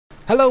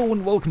Hello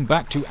and welcome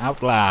back to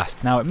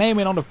Outlast. Now it may or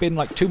may not have been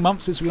like 2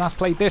 months since we last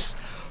played this,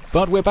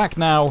 but we're back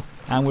now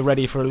and we're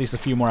ready for at least a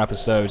few more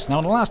episodes. Now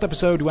in the last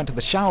episode we went to the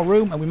shower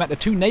room and we met the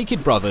two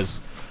naked brothers,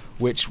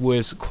 which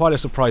was quite a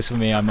surprise for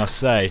me, I must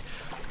say,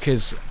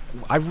 because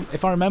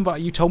if I remember,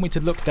 you told me to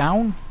look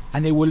down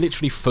and they were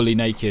literally fully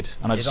naked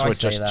and I just saw a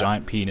just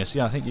giant penis.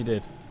 Yeah, I think you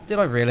did. Did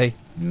I really?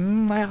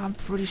 I'm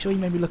pretty sure you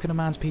made me look at a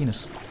man's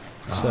penis.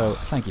 So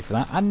thank you for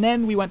that. And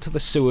then we went to the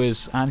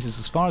sewers and this is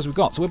as far as we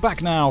got. So we're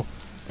back now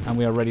and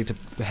we are ready to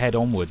head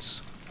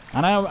onwards.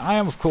 And I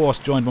am of course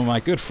joined by my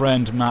good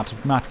friend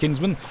Matt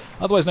Kinsman,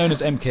 otherwise known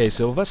as MK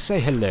Silver. Say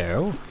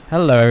hello.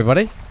 Hello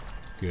everybody.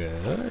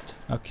 Good.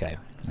 Okay.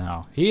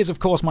 Now, he is of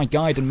course my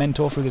guide and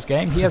mentor through this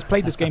game. He has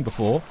played this game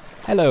before.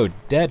 Hello,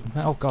 Dead.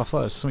 Oh god, I thought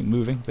there was something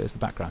moving, but it's the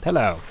background.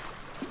 Hello.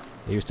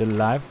 Are you still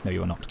alive? No,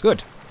 you are not.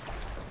 Good.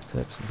 So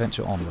let's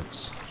venture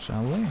onwards,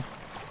 shall we?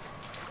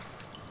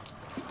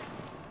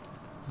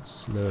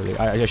 Slowly.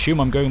 I assume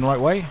I'm going the right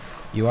way?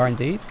 You are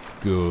indeed.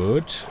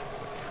 Good.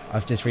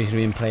 I've just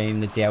recently been playing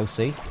the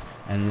DLC,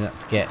 and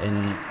that's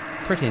getting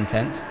pretty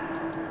intense.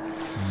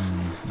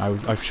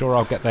 I'm sure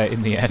I'll get there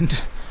in the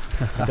end.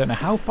 I don't know.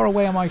 How far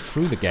away am I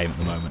through the game at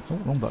the moment? Oh,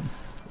 wrong button.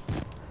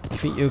 I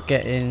think you're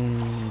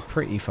getting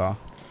pretty far.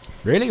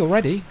 Really?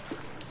 Already?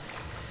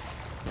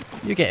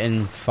 You're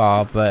getting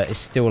far, but it's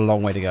still a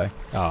long way to go.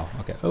 Oh,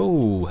 okay.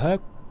 Oh,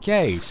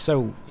 okay.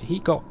 So he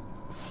got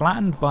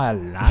flattened by a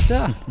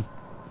ladder?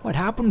 What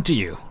happened to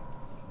you?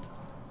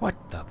 What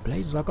the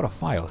blazes? I've got a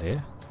file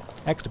here.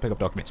 X to pick up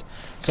documents.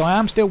 So I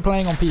am still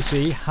playing on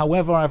PC,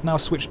 however I've now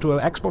switched to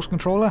an Xbox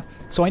controller,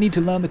 so I need to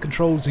learn the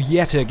controls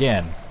yet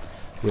again,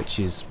 which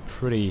is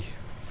pretty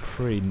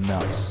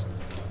nuts.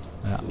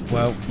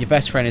 Well, your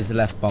best friend is the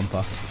left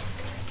bumper.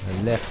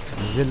 The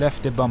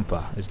left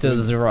bumper.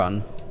 Does a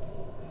run.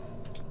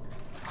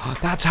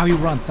 That's how you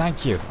run,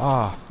 thank you.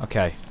 Ah,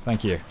 okay,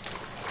 thank you.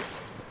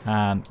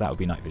 And that would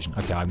be night vision.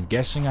 Okay, I'm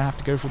guessing I have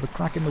to go for the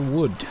crack in the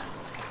wood.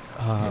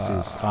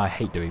 I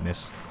hate doing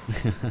this.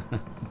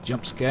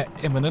 Jump scare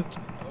imminent.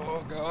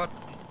 Oh god.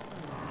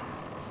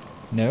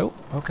 No?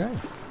 Okay.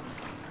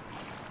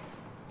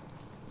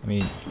 I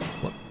mean,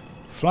 what?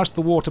 Flush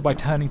the water by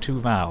turning 2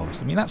 valves.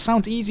 I mean, that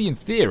sounds easy in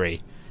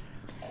theory,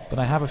 but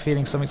I have a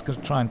feeling something's going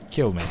to try and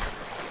kill me.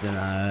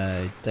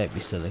 Don't be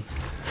silly.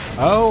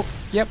 Oh,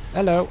 yep,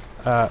 hello.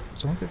 So I'm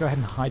going to go ahead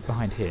and hide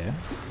behind here.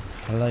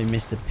 Hello,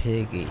 Mr.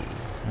 Piggy.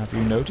 Have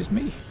you noticed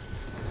me?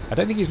 I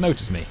don't think he's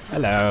noticed me.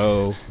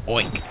 Hello.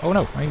 Oink. Oh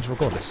no, I need to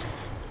record this.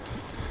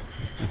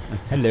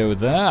 Hello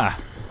there.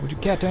 Would you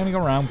care turning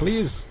around,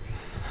 please?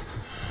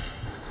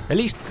 At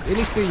least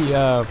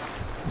the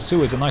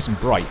sewers are nice and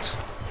bright,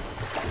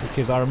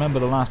 because I remember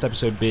the last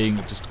episode being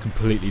just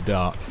completely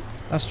dark.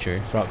 That's true.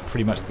 Throughout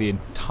pretty much the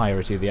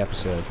entirety of the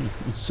episode.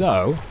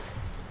 So,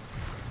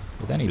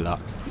 with any luck,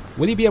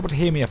 will he be able to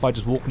hear me if I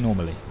just walk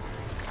normally?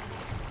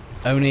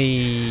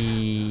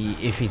 Only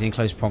if he's in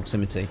close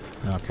proximity.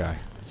 Okay.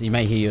 So you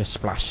may hear you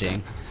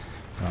splashing.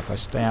 Well, if I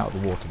stay out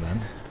of the water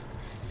then.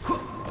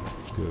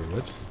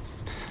 Good.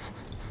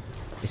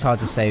 It's hard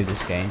to save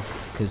this game,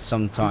 because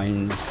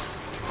sometimes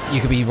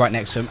you could be right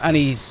next to him and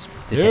he's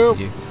detected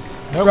you.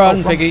 Nope.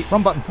 Run, Piggy.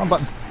 Run button, run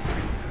button.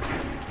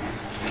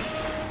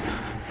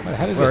 Where the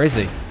hell is he? Where is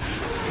he?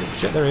 Oh,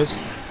 shit, there he is.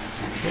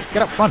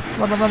 Get up, run,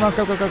 run,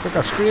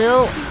 go. Screw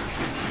you.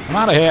 I'm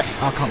out of here.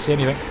 Oh, I can't see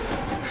anything.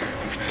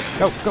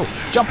 Go,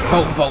 jump.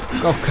 Vault.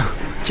 Go.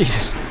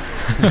 Jesus.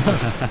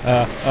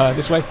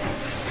 This way.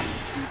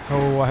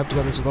 Oh, I hope to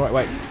go this is the right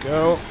way.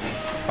 Go.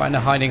 Find a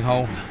hiding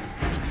hole.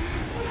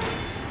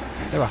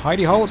 There are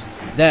hidey holes.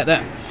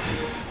 There.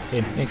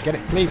 In, get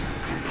it, please.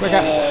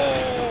 Quicker.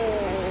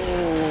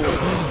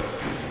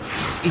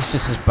 He's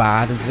just as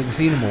bad as a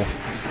xenomorph.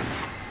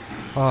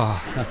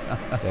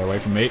 Oh, stay away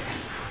from me.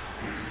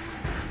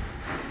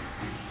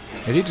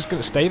 Is he just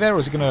going to stay there or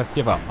is he going to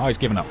give up? Oh, he's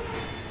given up.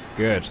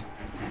 Good.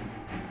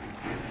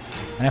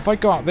 And if I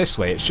go out this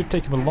way, it should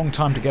take him a long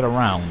time to get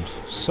around.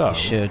 So, it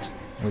should.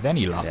 With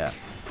any luck, yeah.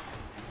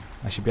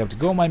 I should be able to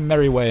go on my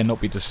merry way and not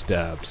be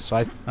disturbed.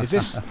 So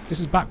this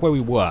is back where we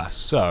were.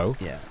 So,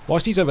 yeah.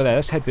 Whilst he's over there,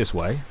 let's head this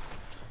way.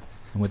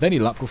 And with any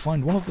luck, we'll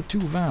find one of the 2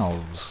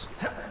 valves.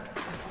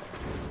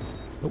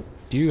 Oh,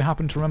 do you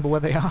happen to remember where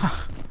they are?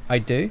 I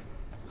do.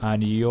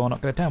 And you're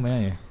not going to tell me,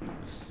 are you?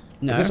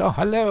 No. Is this? Oh,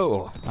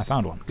 hello. I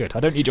found one. Good. I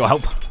don't need your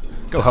help.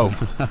 Go home.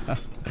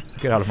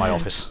 Get out of my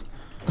office.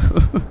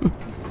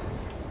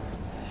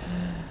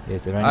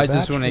 Is there any I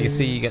just want to batteries?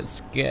 see you get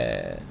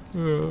scared.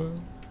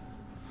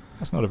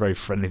 That's not a very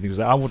friendly thing to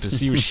say. I want to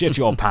see you shit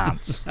your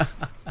pants.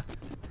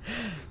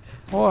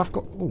 Oh, I've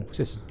got... Oh, what's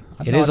this?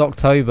 It is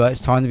October.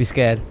 It's time to be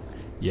scared.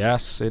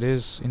 Yes, it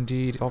is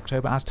indeed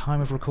October as time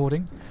of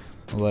recording.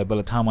 Although by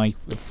the time I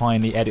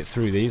finally edit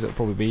through these, it'll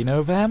probably be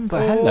November.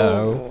 Oh,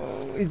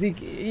 hello. Is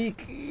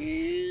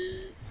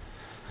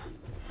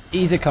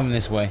He's coming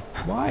this way.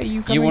 Why are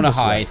you coming You want to this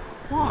hide. way?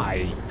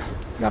 Why?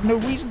 You have no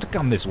reason to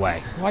come this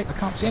way. Why? I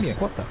can't see anything.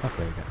 What the? Okay,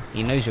 there we go.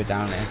 He knows you're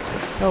down there.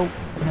 Oh,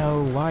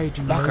 no. Why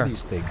do you know Locker.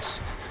 these things?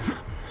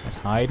 Let's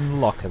hide in the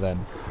locker then.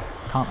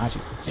 Can't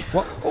actually...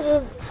 What?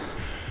 Oh!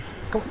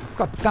 Come on.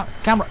 God damn,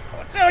 camera.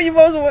 Oh, you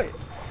miles away.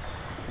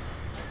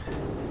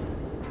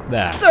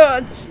 There.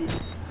 Touch.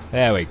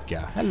 There we go.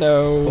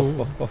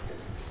 Hello.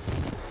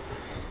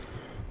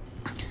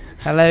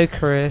 Hello,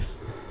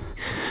 Chris.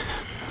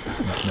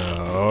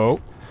 No.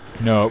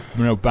 No,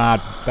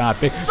 bad.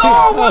 Big.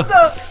 Oh, what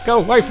the? Go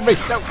away from me.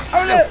 No.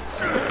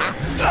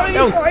 How did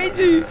he find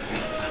you?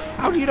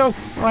 How do you know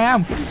where I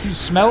am? Do you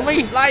smell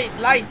me? Light.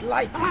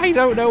 I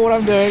don't know what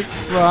I'm doing.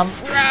 Run.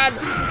 Run.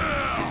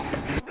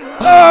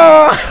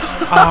 Oh!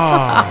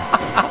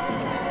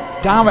 Oh.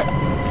 Damn it.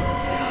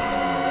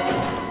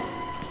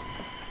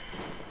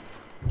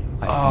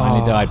 I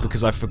finally died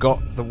because I forgot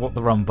what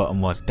the run button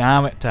was.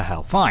 Damn it to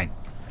hell. Fine.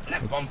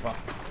 Left bumper.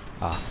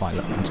 Ah, fine.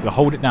 Look, I'm just going to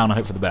hold it down and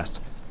hope for the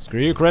best.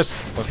 Screw you, Chris.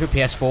 Or if you're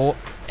PS4,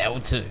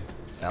 L2.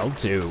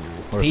 L2.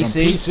 Or if PC?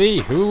 you're on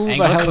PC, who Ain't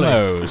the got a hell clue.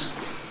 knows?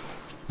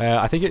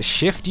 I think it's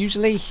shift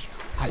usually.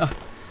 I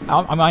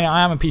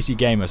am a PC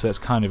gamer, so it's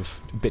kind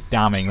of a bit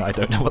damning that I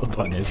don't know what the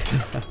button is.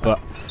 But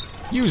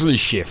usually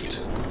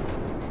shift.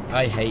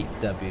 I hate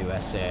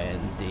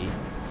WSAND.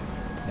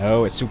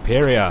 No, it's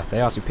superior. They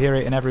are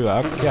superior in every way.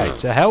 Okay,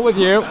 to hell with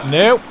you.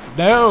 No.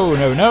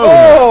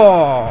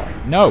 Oh!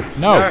 No.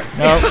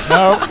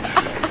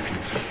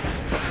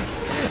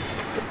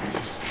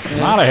 I'm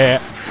out of here.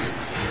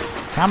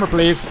 Camera,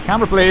 please.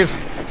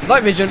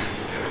 Light vision.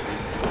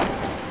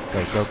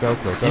 Go.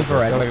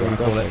 Infrared, whatever you want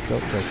to call it. Go.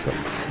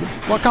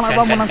 Why can't I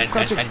run when I'm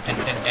crouching?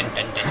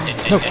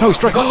 No,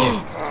 strike.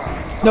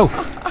 No.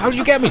 How did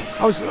you get me?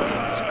 I was. I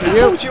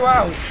pulled you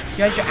out.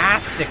 You had your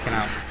ass sticking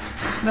out.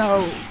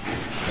 No,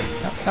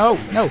 I'm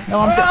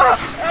dead.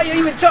 Oh, you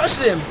even touched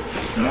him.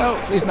 No,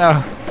 please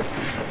no.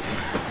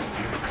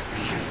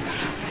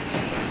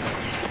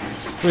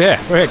 We're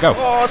here, go.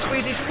 Oh,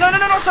 squeezy. No,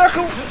 not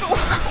circle.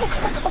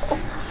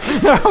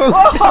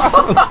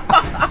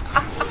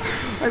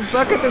 I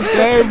suck at this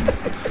game.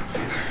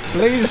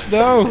 Please,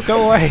 no,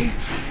 go away.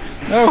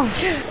 No.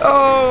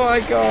 Oh my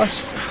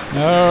gosh.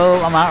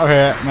 No, I'm out of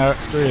here. No,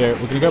 screw you.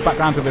 We're gonna go back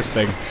round to this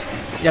thing.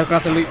 Yeah, I'm gonna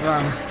have to loop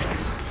around.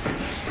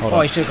 Hold Oh,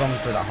 on. he should have gone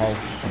through that hole.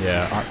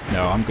 Yeah,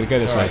 no, I'm gonna go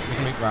this way. Right, we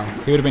can loop around.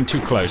 He would have been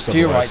too close. To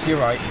your right, otherwise. to your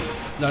right.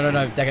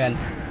 No, dead end.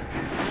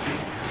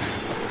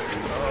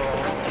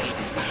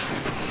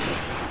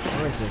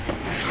 Where is he?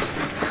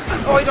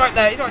 Oh, he's right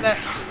there,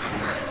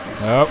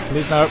 No,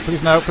 please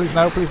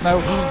no.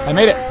 I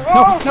made it.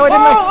 No, I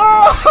didn't make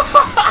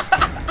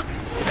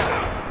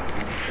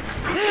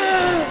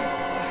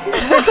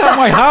it. You ripped out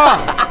my heart.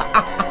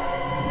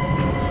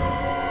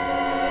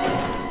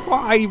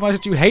 Why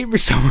must you hate me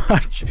so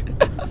much?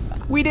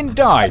 We didn't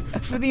die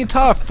for the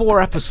entire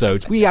 4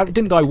 episodes. We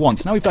didn't die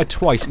once. Now we've died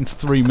twice in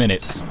 3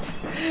 minutes.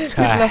 We've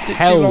left it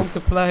too long to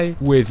play.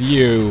 With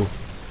you.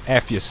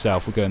 F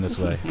yourself. We're going this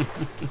way.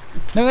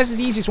 No, this is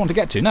the easiest one to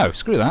get to. No,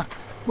 screw that.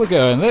 We're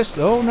going this.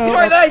 Oh no. He's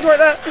right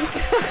there.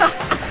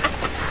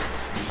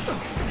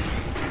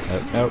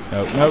 No.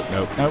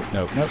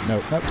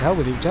 To hell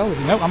with you.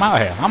 No, I'm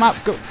out of here. I'm out.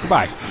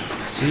 Goodbye.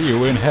 See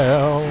you in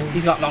hell.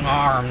 He's got long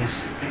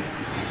arms.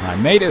 I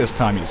made it this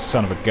time, you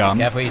son of a gun.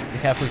 Be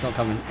careful, he's not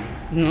coming.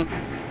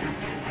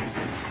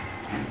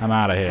 I'm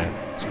out of here.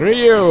 Screw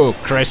you,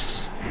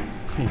 Chris.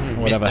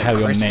 Whatever the hell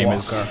your name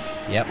is.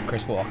 Yep,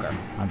 Chris Walker.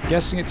 I'm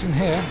guessing it's in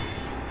here.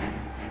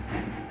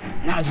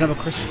 No, there's another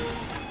Chris.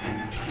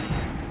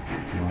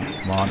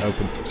 Come on,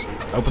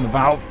 open the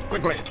valve.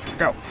 Quickly,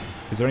 go.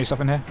 Is there any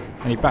stuff in here?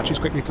 Any batteries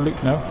quickly to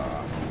loot? No.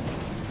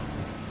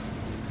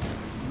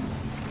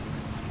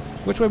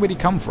 Which way would he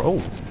come from?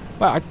 Oh.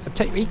 Well,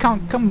 he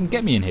can't come and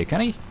get me in here,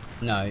 can he?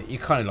 No, you're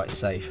kind of like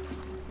safe.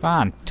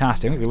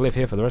 Fantastic. I'm going to live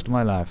here for the rest of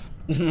my life.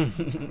 Oh,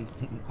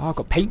 I've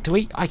got paint to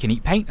eat. I can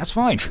eat paint. That's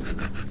fine.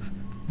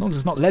 As long as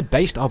it's not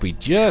lead-based, I'll be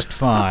just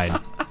fine.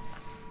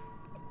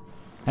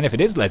 And if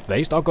it is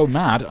lead-based, I'll go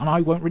mad, and I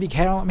won't really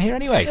care I'm here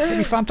anyway. It'll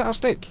be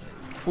fantastic.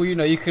 Well, you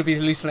know, you could be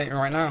hallucinating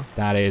right now.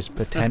 That is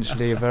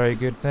potentially a very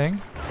good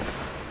thing.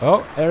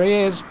 Oh, there he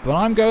is. But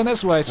I'm going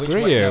this way.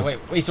 Screw you. No, wait,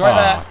 he's right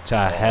there.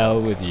 To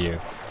hell with you.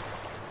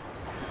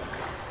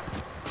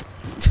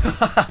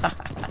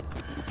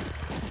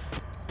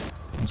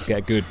 Let's get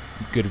a good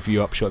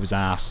view up shot of his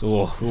ass.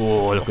 Oh,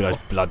 look at those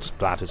blood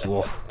splatters.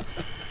 Oh.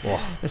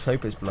 Let's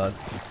hope it's blood.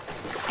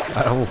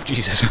 Oh,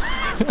 Jesus.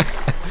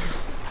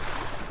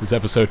 This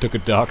episode took a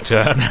dark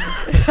turn.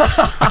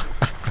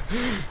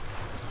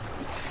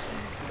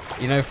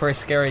 You know, for a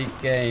scary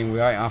game,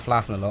 we ain't half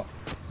laughing a lot.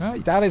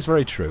 That is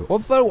very true.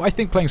 Although I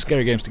think playing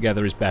scary games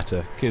together is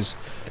better, because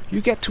you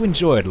get to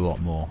enjoy it a lot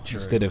more,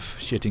 instead of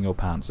shitting your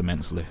pants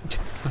immensely,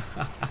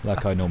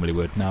 like I normally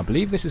would. Now, I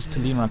believe this is to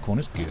lean around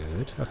corners.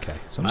 Good. Okay,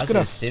 so I'm just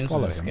going to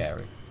follow him.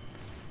 Scary.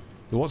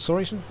 The what,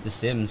 sorry, sir? The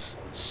Sims.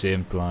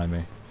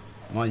 Blimey.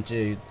 Mind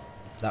you,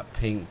 that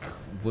pink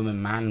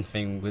woman-man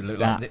thing would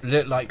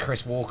look like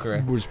Chris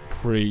Walker. Was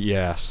pretty,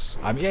 yes.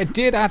 I mean, it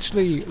did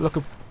actually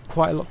look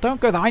quite a lot. Don't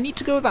go there. I need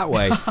to go that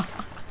way.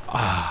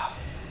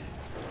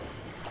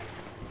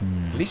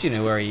 At least you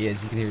know where he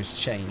is. You can hear his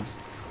chains.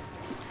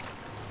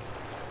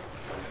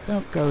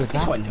 Don't go that way.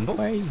 He's quite nimble.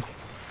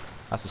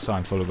 That's a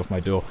sign falling off my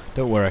door.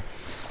 Don't worry.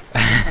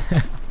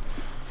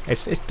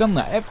 It's done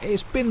that.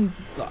 It's been...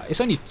 It's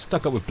only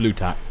stuck up with blue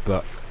tack,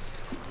 but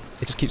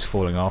it just keeps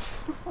falling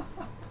off.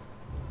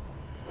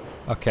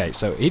 Okay,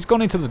 so he's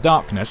gone into the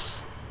darkness.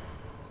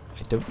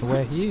 I don't know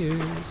where he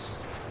is.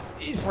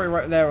 He's probably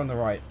right there on the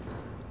right.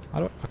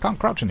 I can't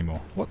crouch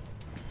anymore. What?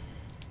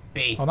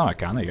 B. Oh, no, I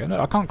can. There you go.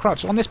 No, I can't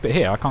crouch. On this bit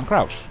here, I can't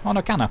crouch. Oh, no,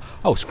 I can now.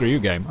 Oh, screw you,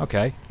 game.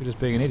 Okay, you're just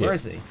being an idiot. Where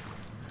is he?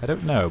 I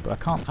don't know, but I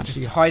can't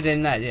actually... Just hide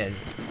in there, yeah.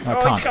 No, I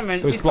oh, can't. he's coming.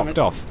 It was He's blocked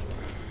coming. off.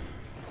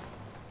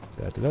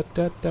 Da, da,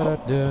 da, da, da,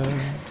 da.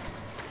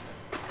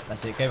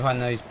 That's it. Go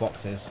behind those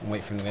boxes and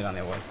wait for him to go down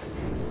their way.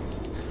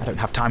 I don't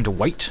have time to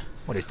wait.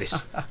 What is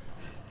this?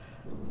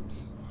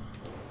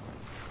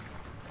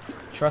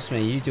 Trust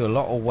me, you do a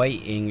lot of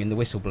waiting in the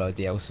Whistleblower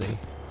DLC.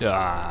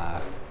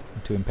 I'm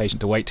too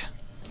impatient to wait.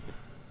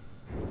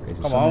 Okay,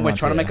 so Come on, we're around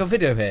trying to here. make a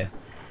video here.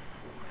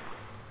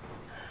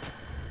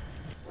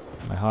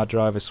 My hard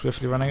drive is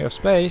swiftly running out of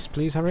space.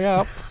 Please hurry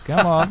up.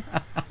 Come on.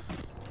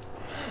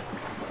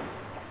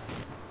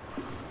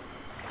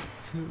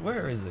 So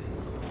where is he?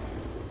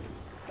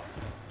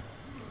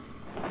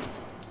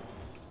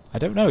 I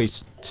don't know.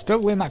 He's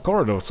still in that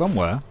corridor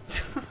somewhere.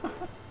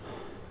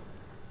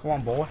 Come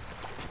on, boy.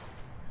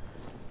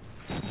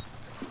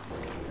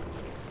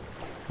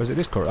 Or is it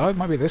this corridor? Oh, it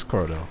might be this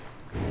corridor.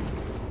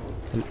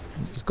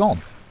 He's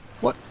gone.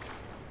 What?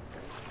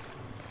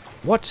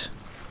 What?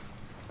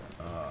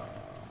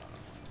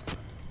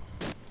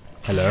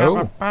 Hello? I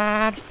have a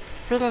bad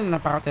feeling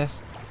about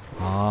this.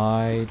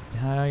 I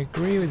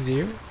agree with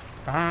you.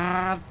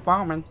 Bad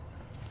bombing.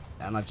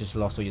 And I've just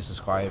lost all your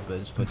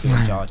subscribers for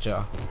doing Jar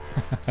Jar.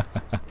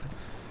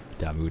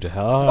 Damu to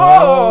hell.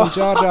 Oh!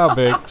 Jar Jar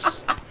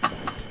Binks.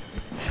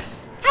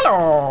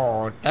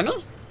 Hello,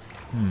 Danny.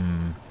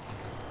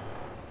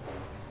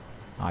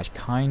 I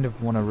kind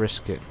of want to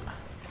risk it.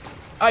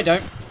 I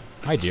don't.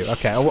 I do.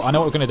 Okay, I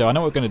know what we're going to do. I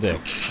know what we're going to do.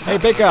 Hey,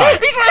 big guy.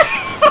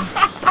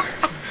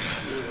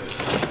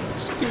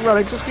 Just keep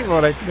running. Just keep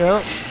running.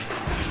 No.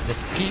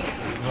 Just keep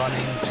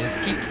running. Just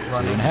keep See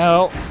running. in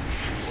hell.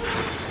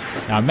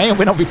 Now, I may or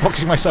may not be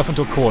boxing myself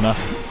into a corner.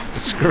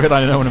 But screw it,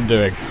 I know what I'm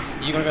doing.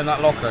 You gonna go in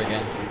that locker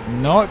again?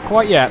 Not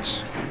quite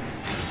yet.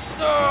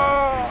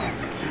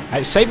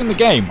 It's saving the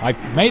game. I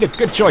made a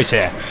good choice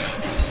here.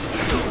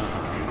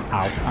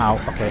 Ow, ow.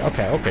 Okay,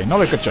 okay, okay.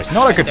 Not a good choice.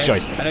 Not a good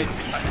choice. Run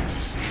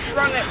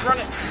it, run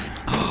it.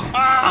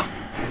 Ah!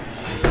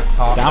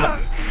 Oh, Damn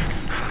it.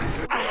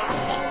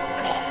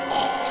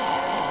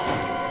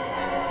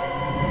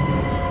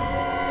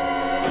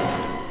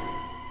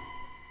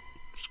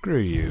 Screw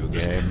you,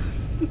 game.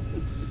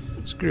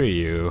 Screw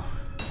you.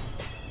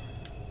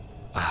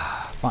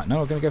 Fine, no,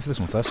 we're going to go for this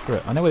one first. Screw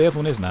it. I know where the other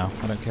one is now.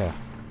 I don't care.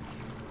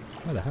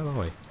 Where the hell are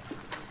we?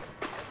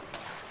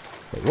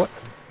 Wait, what?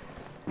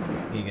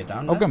 You get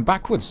down Oh, there? going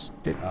backwards.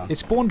 It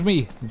spawned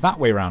me that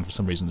way around for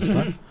some reason this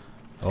time.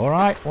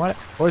 Alright, what?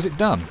 Or is it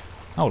done?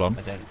 Hold on.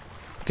 I don't.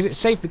 Because it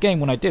saved the game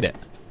when I did it.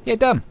 Yeah,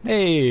 done.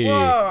 Hey!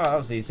 Whoa, that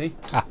was easy.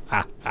 Ha,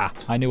 ha, ha.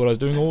 I knew what I was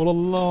doing all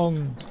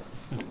along.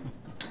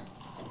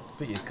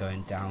 But you're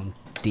going down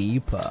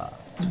deeper.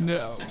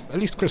 No. At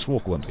least Chris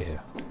Walker won't be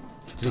here.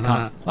 'Cause he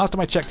can't. Last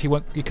time I checked,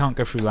 he can't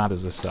go through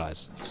ladders this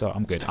size. So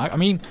I'm good. I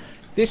mean,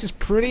 this is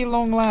pretty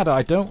long ladder.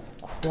 I don't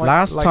quite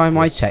Last like time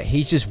I this. checked,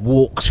 he just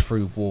walks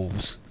through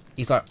walls.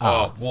 He's like,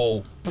 oh,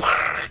 wall.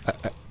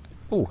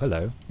 Oh,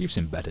 hello. You've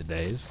seen better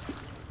days.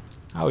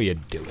 How are you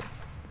doing?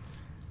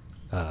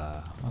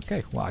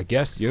 Okay. Well, I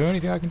guess the only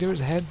thing I can do is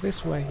head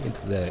this way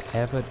into the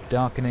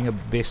ever-darkening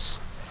abyss.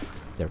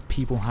 There are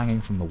people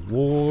hanging from the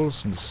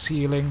walls and the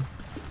ceiling.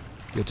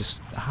 You're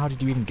just... How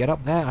did you even get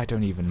up there? I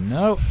don't even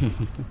know.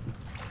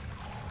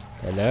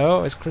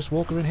 Hello? Is Chris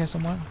Walker in here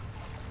somewhere?